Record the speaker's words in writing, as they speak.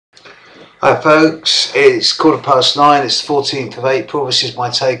Hi folks, it's 9:15, it's the 14th of April. This is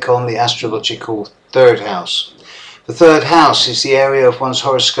my take on the astrological third house. The third house is the area of one's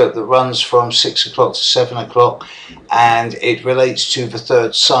horoscope that runs from 6 o'clock to 7 o'clock, and it relates to the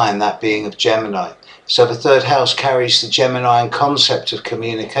third sign, that being of Gemini. So the third house carries the Geminian concept of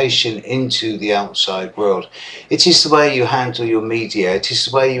communication into the outside world. It is the way you handle your media, it is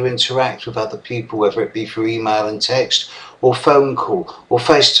the way you interact with other people, whether it be through email and text, or phone call, or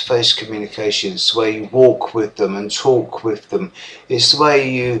face-to-face communication. It's the way you walk with them and talk with them. It's the way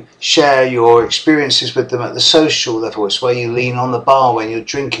you share your experiences with them at the social level. It's the way you lean on the bar when you're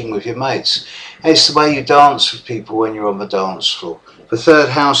drinking with your mates. It's the way you dance with people when you're on the dance floor. The third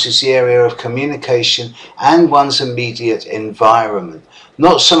house is the area of communication and one's immediate environment.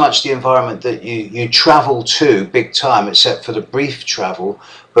 Not so much the environment that you travel to big time, except for the brief travel,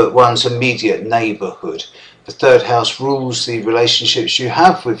 but one's immediate neighbourhood. The third house rules the relationships you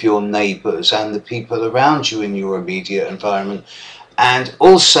have with your neighbours and the people around you in your immediate environment. And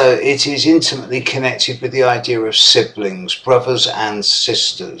also it is intimately connected with the idea of siblings, brothers and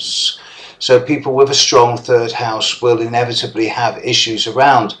sisters. So people with a strong third house will inevitably have issues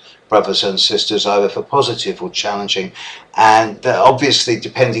around brothers and sisters, either for positive or challenging, and obviously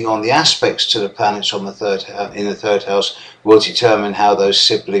depending on the aspects to the planets on the in the third house will determine how those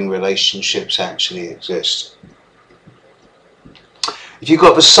sibling relationships actually exist. If you've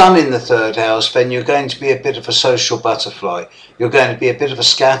got the sun in the third house, then you're going to be a bit of a social butterfly. You're going to be a bit of a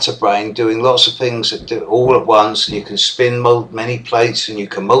scatterbrain, doing lots of things all at once, and you can spin many plates and you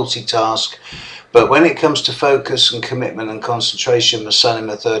can multitask. But when it comes to focus and commitment and concentration, the sun in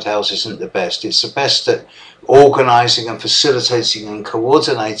the third house isn't the best. It's the best at organising and facilitating and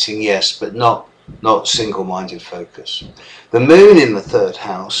coordinating, yes, but not single-minded focus. The moon in the third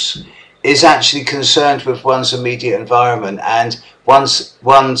house is actually concerned with one's immediate environment, and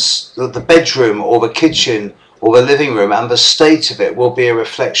the bedroom or the kitchen or the living room and the state of it will be a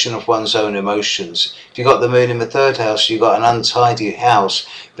reflection of one's own emotions. If you've got the moon in the third house, you've got an untidy house,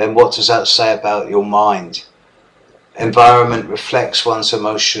 then what does that say about your mind? Environment reflects one's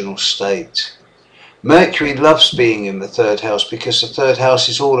emotional state. Mercury loves being in the third house because the third house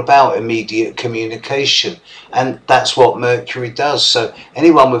is all about immediate communication, and that's what Mercury does. So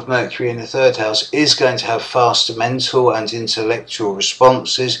anyone with Mercury in the third house is going to have faster mental and intellectual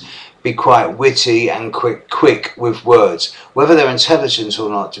responses, be quite witty and quick with words. Whether they're intelligent or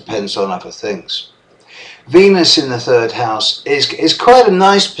not depends on other things. Venus in the third house is quite a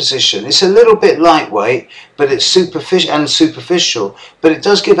nice position. It's a little bit lightweight, but it's superficial, but it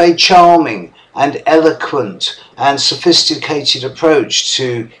does give a charming and eloquent and sophisticated approach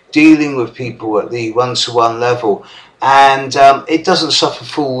to dealing with people at the one-to-one level, and it doesn't suffer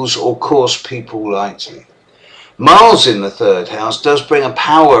fools or coarse people lightly. Mars in the third house does bring a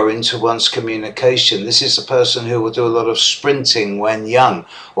power into one's communication. This is the person who will do a lot of sprinting when young,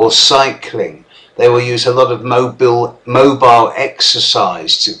 or cycling. They will use a lot of mobile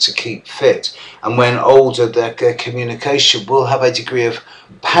exercise to keep fit, and when older their communication will have a degree of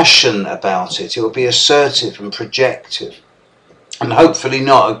passion about it. It will be assertive and projective, and hopefully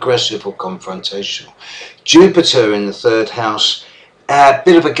not aggressive or confrontational. Jupiter in the third house, a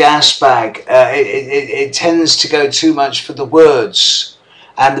bit of a gas bag. It tends to go too much for the words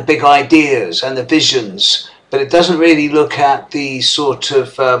and the big ideas and the visions, but it doesn't really look at the sort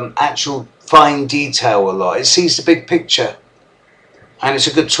of actual fine detail a lot. It sees the big picture, and it's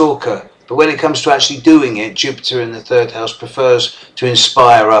a good talker. But when it comes to actually doing it, Jupiter in the third house prefers to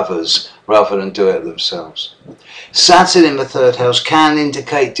inspire others rather than do it themselves. Saturn in the third house can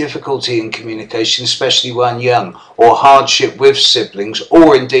indicate difficulty in communication, especially when young, or hardship with siblings,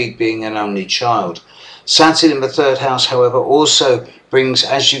 or indeed being an only child. Saturn in the third house, however, also brings,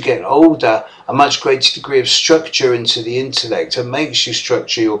 as you get older, a much greater degree of structure into the intellect, and makes you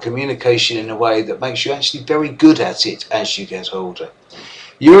structure your communication in a way that makes you actually very good at it as you get older.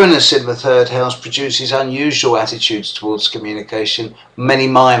 Uranus in the third house produces unusual attitudes towards communication. Many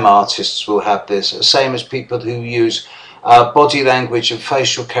mime artists will have this, the same as people who use body language and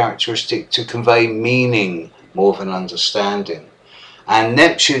facial characteristic to convey meaning more than understanding. And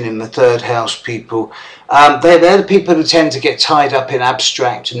Neptune in the third house people, they're the people who tend to get tied up in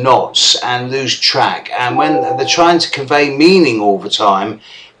abstract knots and lose track, and when they're trying to convey meaning all the time,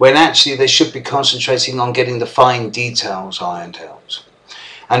 when actually they should be concentrating on getting the fine details ironed out.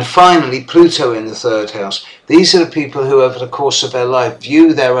 And finally, Pluto in the third house. These are the people who over the course of their life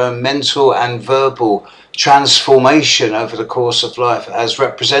view their own mental and verbal transformation over the course of life as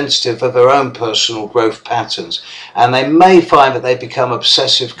representative of their own personal growth patterns. And they may find that they become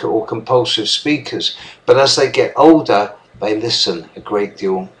obsessive or compulsive speakers, but as they get older, they listen a great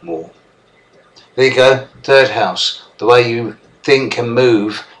deal more. There you go, third house, the way you think and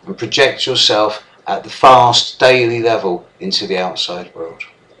move and project yourself at the fast daily level into the outside world.